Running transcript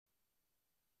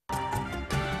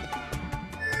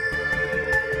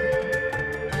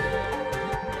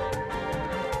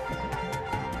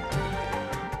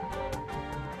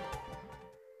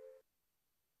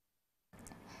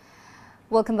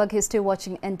Welcome back. You're still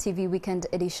watching NTV Weekend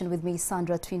Edition with me,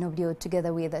 Sandra Twinobdio,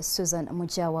 together with Susan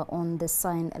Mujawa on the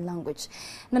sign language.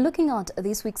 Now, looking at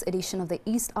this week's edition of the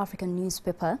East African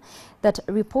newspaper that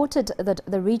reported that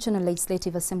the Regional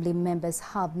Legislative Assembly members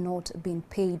have not been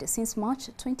paid since March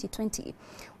 2020.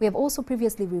 We have also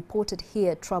previously reported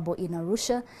here trouble in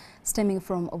Arusha stemming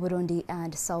from Burundi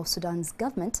and South Sudan's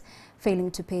government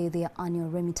failing to pay their annual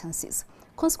remittances.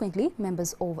 Consequently,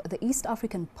 members of the East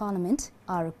African Parliament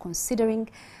are considering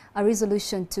a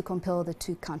resolution to compel the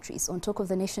two countries. On Talk of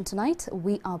the Nation tonight,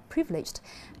 we are privileged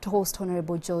to host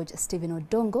Hon George Stephen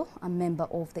Odongo, a member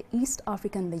of the East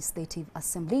African Legislative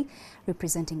Assembly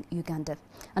representing Uganda.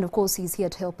 And of course, he's here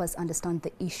to help us understand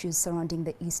the issues surrounding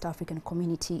the East African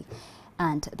community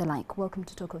and the like. Welcome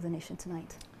to Talk of the Nation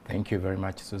tonight. Thank you very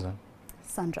much, Susan.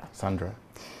 Sandra.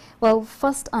 Well,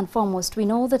 first and foremost, we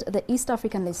know that the East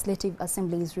African Legislative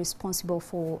Assembly is responsible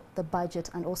for the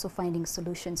budget and also finding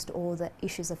solutions to all the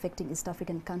issues affecting East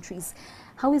African countries.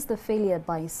 How is the failure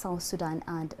by South Sudan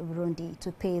and Burundi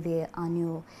to pay their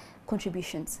annual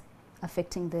contributions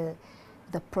affecting the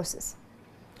process?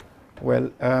 Well,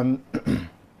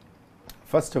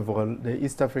 first of all, the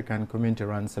East African community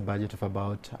runs a budget of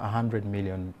about $100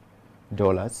 million,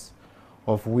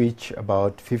 of which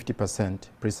about 50%,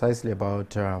 precisely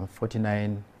about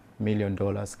 $49 million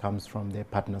comes from the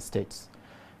partner states.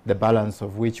 The balance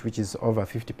of which is over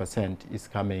 50%, is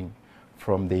coming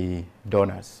from the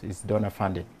donors, is donor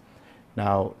funded.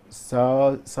 Now,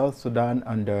 South Sudan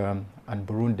and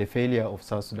Burundi, the failure of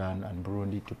South Sudan and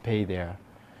Burundi to pay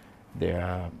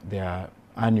their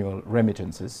annual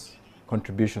remittances,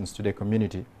 contributions to the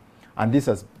community. And this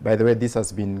has, by the way, this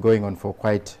has been going on for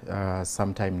quite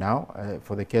some time now.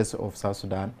 For the case of South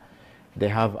Sudan, they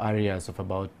have areas of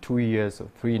about 2 years or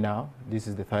 3 now. This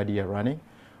is the 3rd year running.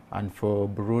 And for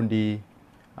Burundi,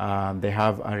 they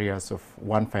have areas of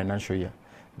 1 financial year.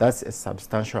 That's a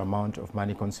substantial amount of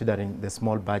money considering the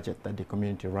small budget that the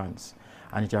community runs.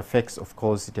 And it affects, of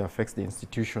course, it affects the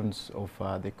institutions of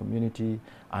the community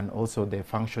and also the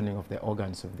functioning of the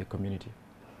organs of the community.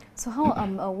 So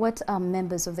how, what are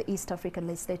members of the East African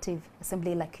Legislative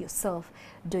Assembly like yourself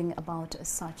doing about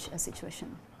such a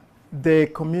situation? The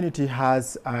community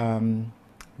has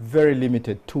very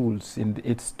limited tools in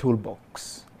its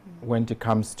toolbox when it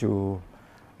comes to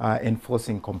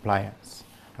enforcing compliance.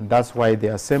 And that's why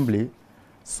the Assembly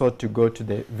sought to go to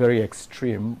the very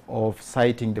extreme of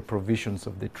citing the provisions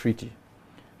of the treaty.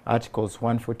 Articles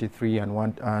 143 and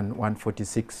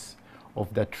 146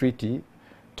 of the treaty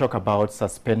talk about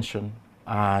suspension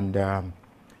and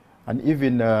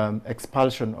even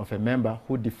expulsion of a member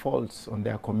who defaults on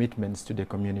their commitments to the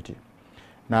community.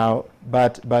 Now,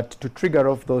 but to trigger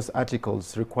off those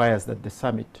articles requires that the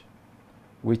summit,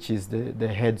 which is the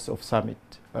heads of summit,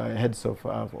 heads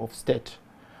of state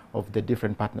of the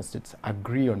different partner states,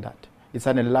 agree on that. It's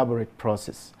an elaborate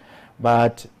process,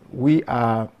 but we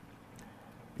are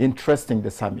interesting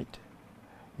the summit,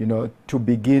 you know, to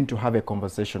begin to have a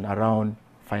conversation around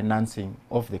financing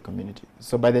of the community.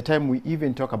 So by the time we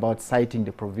even talk about citing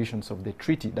the provisions of the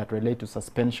treaty that relate to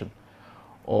suspension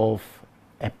of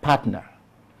a partner,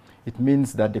 it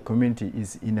means that the community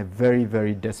is in a very,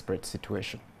 very desperate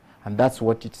situation. And that's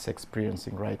what it's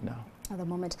experiencing right now. At the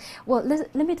moment. Well,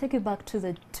 let me take you back to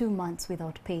the 2 months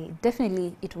without pay.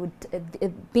 Definitely it would,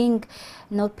 being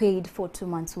not paid for 2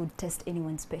 months would test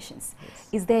anyone's patience. Yes.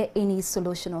 Is there any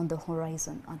solution on the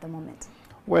horizon at the moment?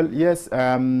 Well, yes.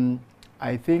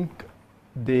 I think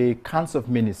the Council of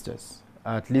Ministers,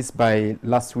 at least by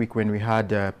last week when we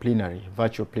had a plenary,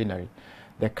 virtual plenary,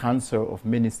 the Council of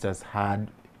Ministers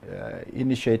had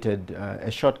initiated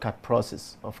a shortcut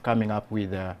process of coming up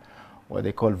with what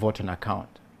they call vote on account.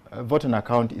 A vote on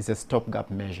account is a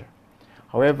stopgap measure.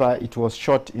 However, it was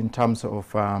short in terms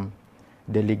of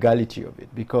the legality of it,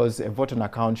 because a vote on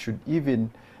account should even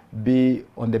be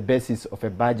on the basis of a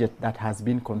budget that has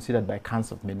been considered by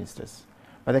Council of Ministers.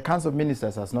 But the Council of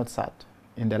Ministers has not sat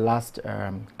in the last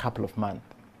couple of months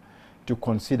to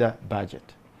consider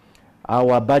budget.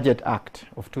 Our Budget Act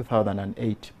of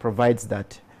 2008 provides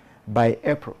that by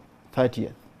April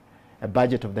 30th, a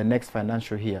budget of the next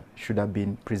financial year should have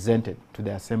been presented to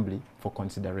the Assembly for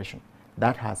consideration.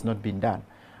 That has not been done.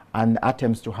 And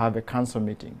attempts to have a council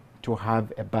meeting to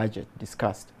have a budget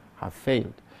discussed have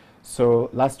failed. So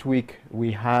last week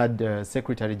we had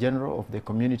Secretary General of the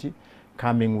community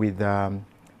coming with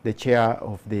the chair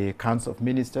of the Council of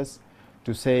Ministers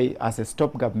to say, as a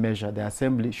stopgap measure, the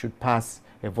Assembly should pass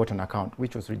a vote on account,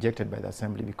 which was rejected by the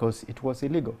Assembly because it was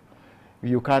illegal.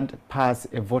 You can't pass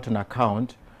a vote on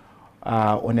account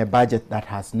on a budget that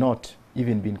has not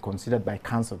even been considered by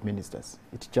Council of Ministers.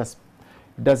 It just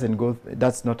doesn't go,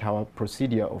 that's not our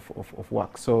procedure of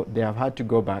work. So they have had to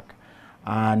go back.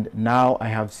 And now I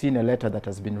have seen a letter that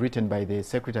has been written by the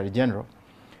Secretary General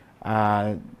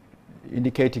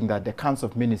indicating that the Council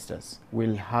of Ministers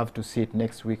will have to sit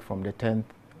next week from the 10th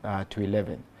to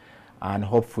 11th. And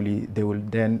hopefully they will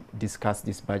then discuss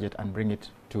this budget and bring it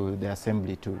to the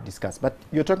Assembly to discuss. But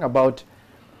you're talking about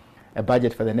a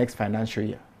budget for the next financial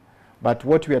year. But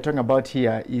what we are talking about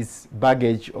here is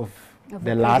baggage of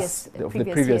the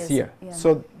previous year. Yeah.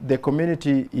 So the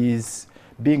community is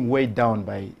being weighed down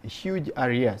by huge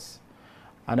arrears.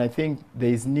 And I think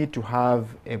there is need to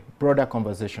have a broader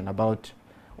conversation about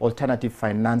alternative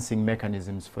financing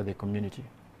mechanisms for the community.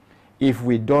 If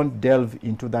we don't delve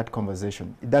into that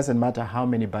conversation, it doesn't matter how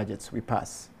many budgets we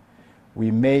pass, we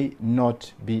may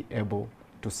not be able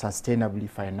to sustainably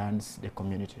finance the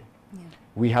community. Yeah.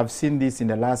 We have seen this in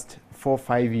the last 4 or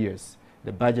 5 years.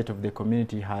 The budget of the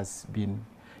community has been,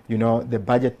 the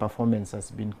budget performance has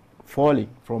been falling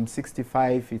from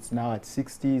 65, it's now at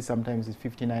 60, sometimes it's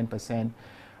 59%.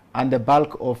 And the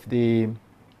bulk of the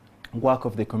work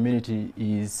of the community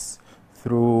is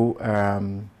through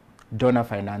donor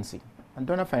financing. And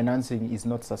donor financing is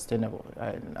not sustainable.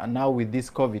 And now with this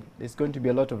COVID, there's going to be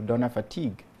a lot of donor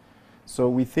fatigue. So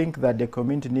we think that the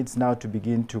community needs now to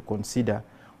begin to consider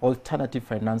alternative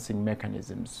financing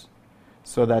mechanisms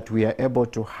so that we are able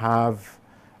to have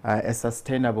a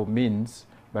sustainable means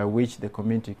by which the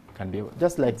community can be able,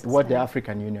 just like what the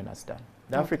African Union has done.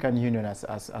 The African Union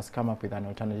has come up with an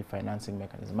alternative financing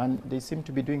mechanism, and they seem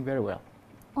to be doing very well.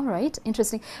 All right,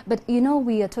 interesting. But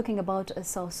we are talking about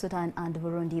South Sudan and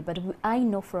Burundi, but I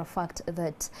know for a fact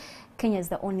that Kenya is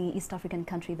the only East African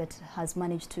country that has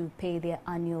managed to pay their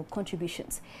annual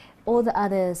contributions. All the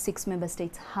other 6 member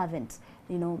states haven't,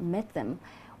 met them.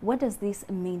 What does this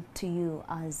mean to you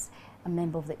as a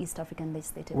member of the East African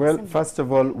Legislative Assembly? Well, first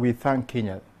of all, we thank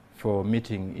Kenya for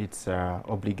meeting its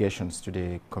obligations to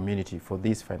the community for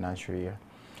this financial year.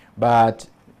 But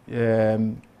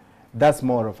that's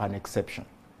more of an exception.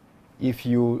 If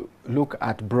you look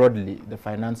at broadly the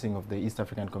financing of the East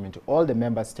African community, all the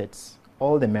member states,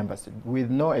 with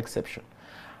no exception,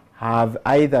 have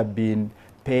either been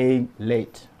paying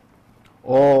late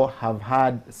or have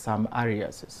had some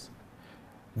arrears.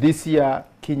 This year,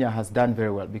 Kenya has done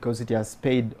very well because it has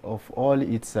paid off all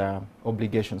its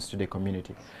obligations to the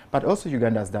community. But also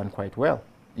Uganda has done quite well.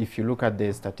 If you look at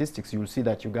the statistics, you will see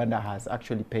that Uganda has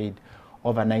actually paid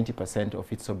over 90%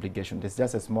 of its obligation. There's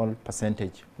just a small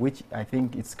percentage, which I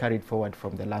think it's carried forward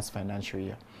from the last financial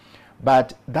year.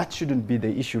 But that shouldn't be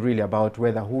the issue really about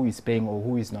whether who is paying or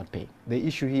who is not paying. The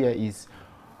issue here is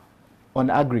on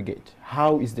aggregate,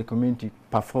 how is the community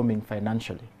performing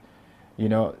financially?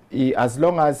 As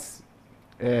long as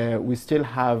we still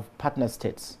have partner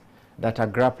states that are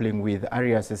grappling with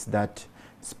arrears that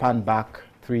span back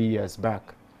 3 years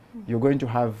back, you're going to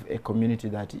have a community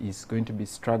that is going to be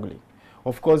struggling.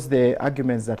 Of course, the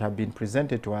arguments that have been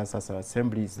presented to us as our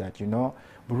assembly is that,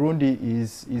 Burundi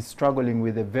is struggling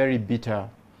with a very bitter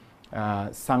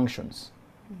sanctions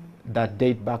that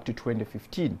date back to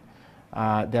 2015.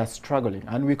 They are struggling.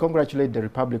 And we congratulate the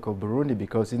Republic of Burundi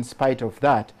because in spite of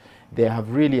that, they have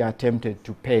really attempted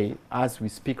to pay as we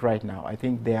speak right now. I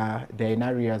think they're in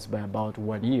arrears by about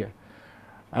 1 year.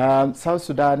 South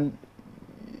Sudan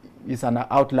is an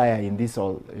outlier in this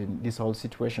whole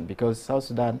situation because South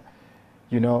Sudan,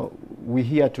 we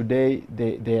hear today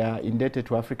they are indebted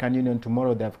to African Union.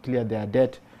 Tomorrow they have cleared their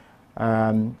debt.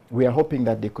 We are hoping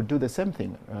that they could do the same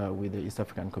thing with the East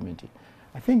African community.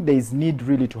 I think there is need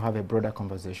really to have a broader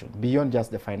conversation beyond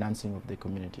just the financing of the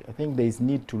community. I think there is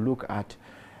need to look at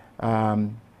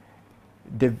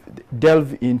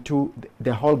delve into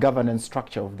the whole governance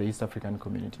structure of the East African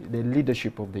community, the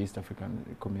leadership of the East African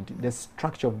community, the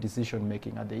structure of decision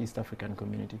making at the East African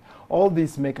community. All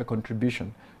these make a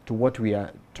contribution to what we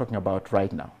are talking about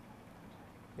right now,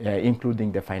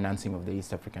 including the financing of the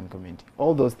East African community.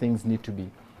 All those things need to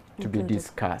be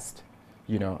discussed.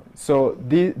 So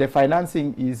the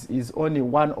financing is only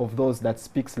one of those that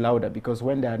speaks louder, because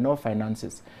when there are no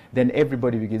finances, then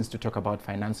everybody begins to talk about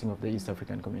financing of the East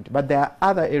African community. But there are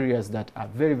other areas that are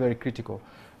very, very critical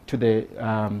to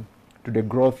the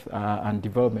growth and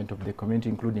development of the community,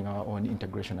 including our own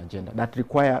integration agenda, that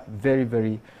require very,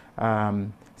 very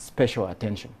special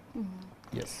attention. Mm-hmm.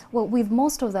 Yes. Well, with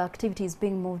most of the activities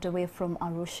being moved away from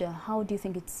Arusha, how do you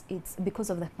think it's because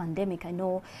of the pandemic? I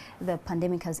know the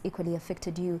pandemic has equally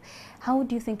affected you. How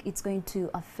do you think it's going to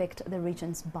affect the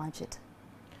region's budget?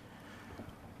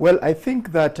 Well, I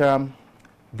think that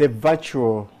the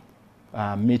virtual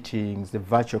meetings, the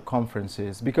virtual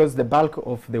conferences, because the bulk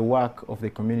of the work of the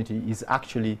community is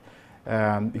actually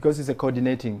because it's a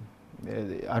coordinating,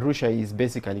 Arusha is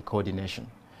basically coordination.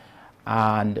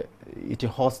 And it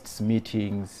hosts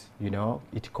meetings, you know,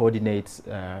 it coordinates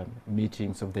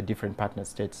meetings of the different partner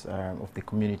states of the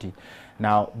community.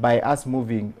 Now, by us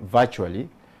moving virtually,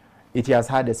 it has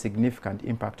had a significant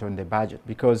impact on the budget,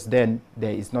 because then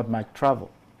there is not much travel.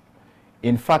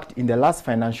 In fact, in the last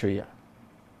financial year,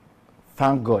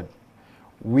 thank God,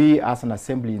 we as an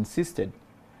assembly insisted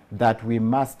that we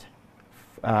must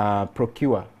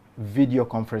procure video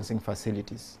conferencing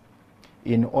facilities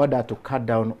in order to cut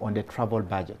down on the travel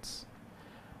budgets.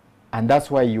 And that's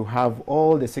why you have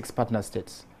all the 6 partner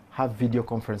states have video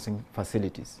conferencing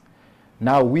facilities.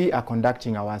 Now we are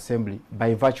conducting our assembly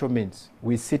by virtual means.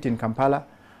 We sit in Kampala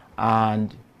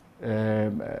and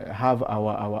have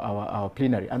our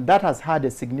plenary. And that has had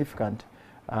a significant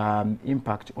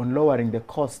impact on lowering the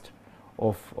cost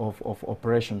of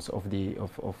operations of the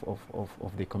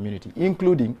community,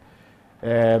 including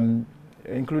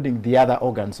the other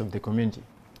organs of the community.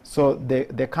 So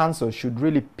the council should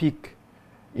really peek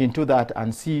into that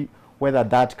and see whether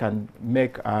that can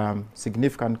make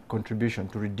significant contribution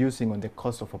to reducing on the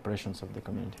cost of operations of the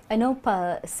community. I know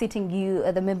sitting you,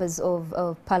 the members of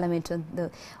parliament on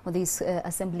this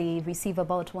assembly receive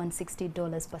about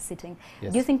 $160 per sitting.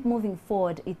 Yes. Do you think moving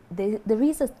forward, there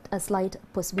is a slight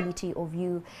possibility of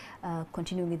you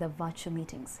continuing with the virtual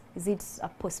meetings? Is it a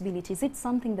possibility? Is it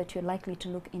something that you're likely to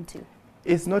look into?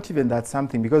 It's not even that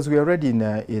something, because we already we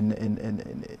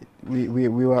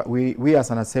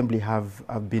as an assembly have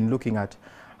been looking at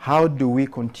how do we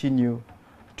continue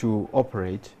to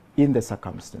operate in the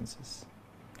circumstances.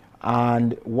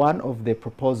 And one of the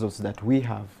proposals that we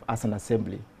have as an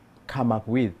assembly come up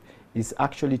with is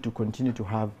actually to continue to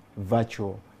have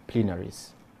virtual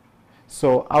plenaries.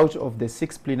 So out of the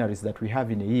 6 plenaries that we have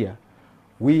in a year,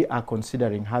 we are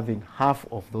considering having half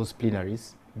of those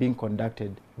plenaries being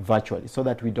conducted virtually, so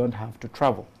that we don't have to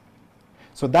travel.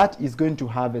 So that is going to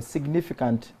have a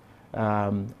significant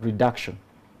reduction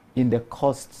in the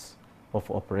costs of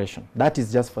operation. That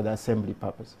is just for the assembly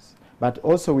purposes. But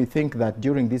also we think that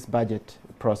during this budget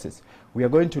process, we are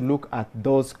going to look at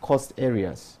those cost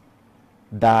areas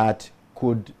that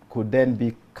could then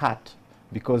be cut,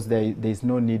 because there is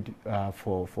no need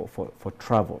for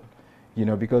travel. You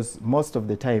know, because most of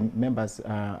the time members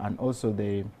and also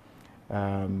the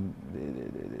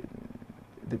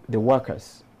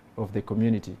workers of the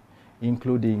community,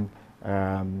 including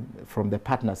from the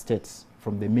partner states,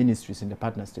 from the ministries in the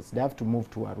partner states, they have to move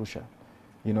to Arusha.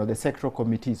 You know, the sectoral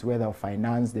committees, whether of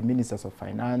finance, the ministers of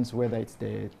finance, whether it's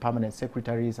the permanent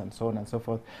secretaries and so on and so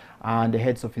forth, and the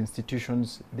heads of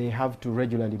institutions, they have to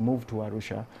regularly move to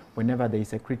Arusha. Whenever there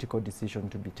is a critical decision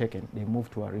to be taken, they move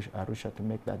to Arusha to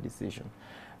make that decision.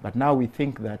 But now we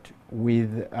think that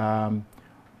with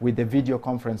the video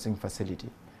conferencing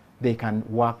facility, they can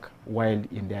work while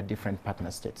in their different partner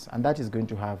states. And that is going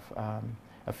to have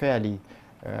a fairly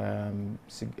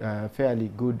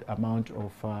good amount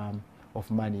of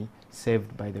money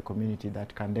saved by the community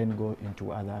that can then go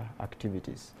into other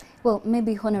activities. Well,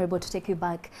 maybe, Honorable, to take you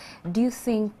back, do you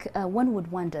think, one would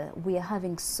wonder, we are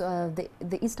having,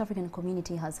 the East African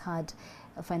community has had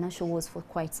financial woes for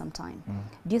quite some time.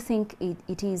 Do you think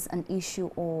it is an issue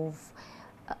of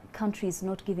countries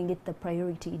not giving it the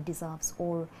priority it deserves,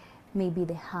 or maybe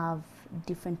they have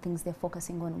different things they're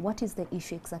focusing on? What is the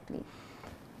issue exactly?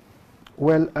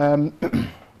 Well,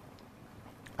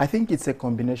 I think it's a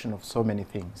combination of so many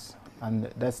things,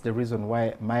 and that's the reason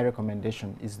why my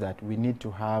recommendation is that we need to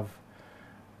have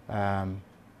a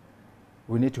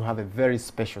very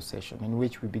special session in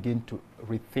which we begin to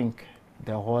rethink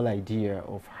the whole idea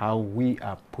of how we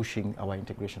are pushing our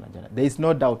integration agenda. There is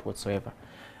no doubt whatsoever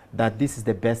that this is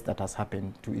the best that has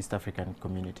happened to East African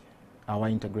community. Our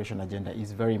integration agenda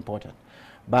is very important.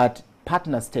 But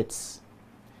partner states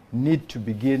need to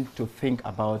begin to think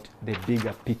about the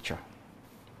bigger picture.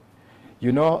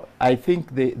 You know, I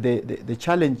think the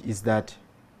challenge is that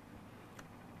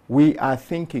we are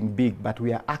thinking big, but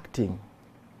we are acting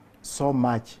so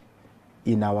much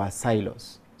in our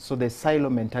silos. So the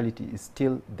silo mentality is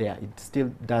still there. It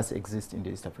still does exist in the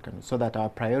East African, so that our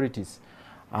priorities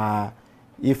are,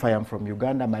 if I am from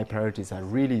Uganda, my priorities are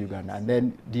really Uganda, and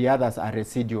then the others are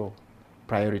residual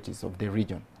priorities of the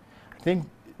region. I think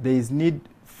there is need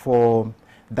for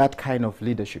that kind of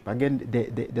leadership. Again,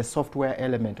 the software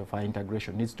element of our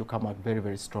integration needs to come out very,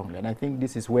 very strongly. And I think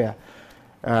this is where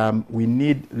we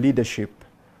need leadership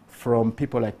from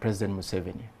people like President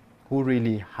Museveni, who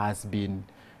really has been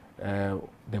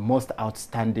the most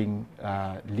outstanding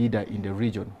leader in the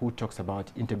region, who talks about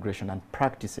integration and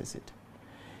practices it.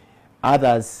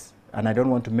 Others, and I don't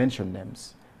want to mention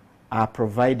names, are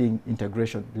providing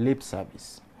integration lip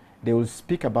service. They will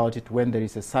speak about it when there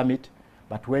is a summit,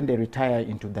 but when they retire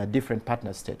into their different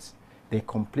partner states, they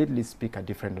completely speak a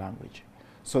different language.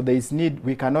 So there is need,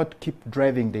 we cannot keep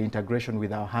driving the integration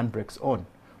with our handbrakes on.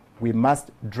 We must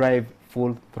drive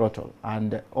full throttle,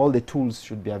 and all the tools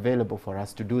should be available for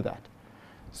us to do that.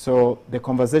 So the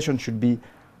conversation should be,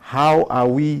 how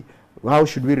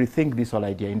should we rethink this whole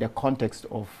idea in the context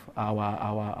of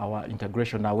our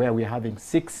integration now, where we're having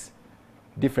 6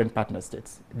 different partner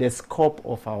states. The scope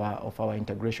of our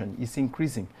integration is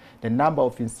increasing. The number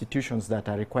of institutions that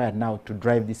are required now to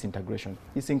drive this integration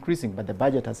is increasing, but the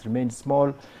budget has remained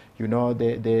small. You know,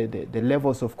 the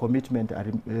levels of commitment are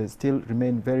still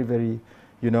remain very, very,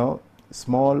 you know,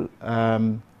 small.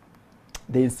 The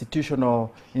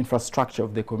institutional infrastructure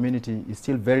of the community is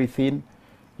still very thin,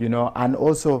 you know, and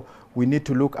also we need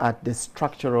to look at the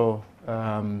structural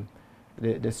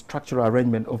the structural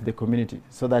arrangement of the community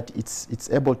so that it's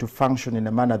able to function in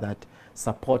a manner that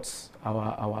supports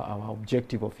our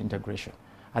objective of integration.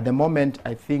 At the moment,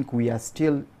 I think we are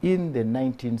still in the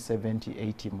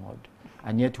 1970-80 mode,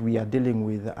 and yet we are dealing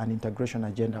with an integration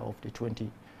agenda of the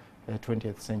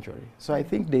 20th century. So I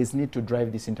think there is need to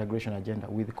drive this integration agenda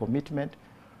with commitment,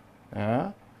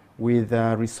 with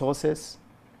resources,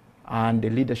 and the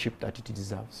leadership that it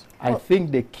deserves. I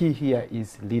think the key here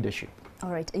is leadership. All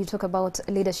right, you talk about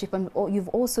leadership, and you've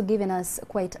also given us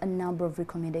quite a number of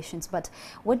recommendations, but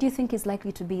what do you think is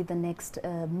likely to be the next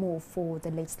move for the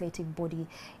legislative body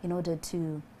in order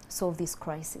to solve this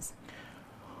crisis?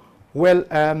 Well,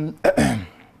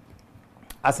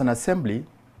 as an assembly,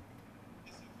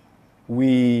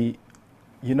 we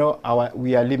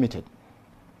are limited.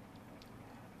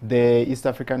 The East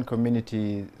African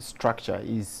community structure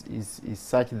is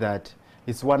such that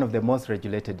it's one of the most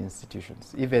regulated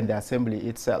institutions. Even the assembly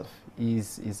itself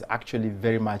is actually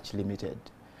very much limited.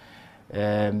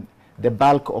 The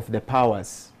bulk of the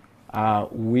powers are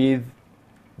with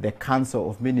the Council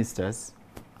of Ministers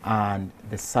and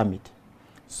the summit.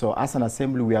 So as an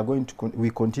assembly, we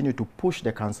continue to push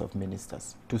the Council of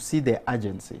Ministers to see the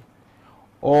urgency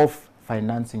of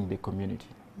financing the community.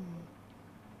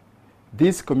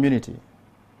 This community,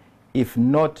 if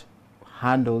not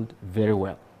handled very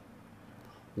well,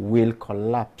 will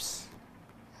collapse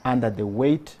under the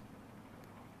weight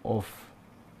of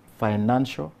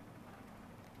financial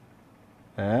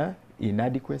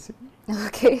inadequacy.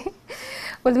 Okay.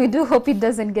 Well, we do hope it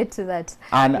doesn't get to that.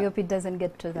 And we hope it doesn't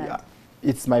get to that. Yeah,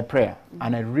 it's my prayer,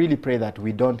 and I really pray that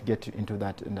we don't get into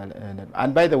that.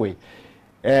 And by the way,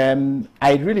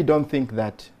 I really don't think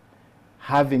that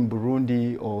having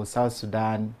Burundi or South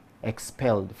Sudan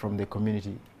expelled from the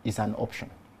community is an option.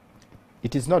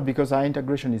 It is not, because our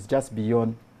integration is just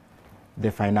beyond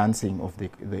the financing of the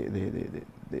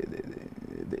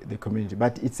community,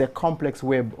 but it's a complex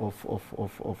web of how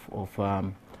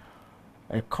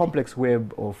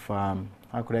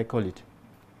could I call it,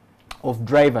 of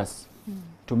drivers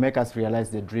to make us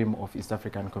realize the dream of East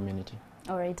African community.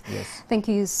 All right. Yes. Thank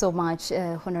you so much,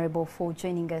 Honorable, for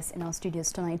joining us in our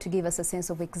studios tonight to give us a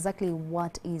sense of exactly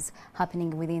what is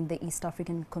happening within the East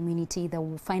African community, the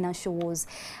financial woes,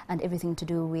 and everything to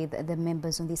do with the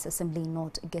members on this assembly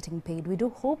not getting paid. We do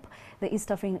hope the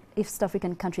East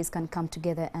African countries can come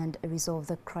together and resolve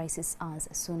the crisis as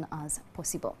soon as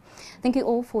possible. Thank you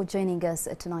all for joining us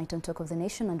tonight on Talk of the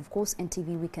Nation, and of course,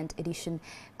 NTV Weekend Edition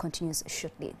continues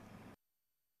shortly.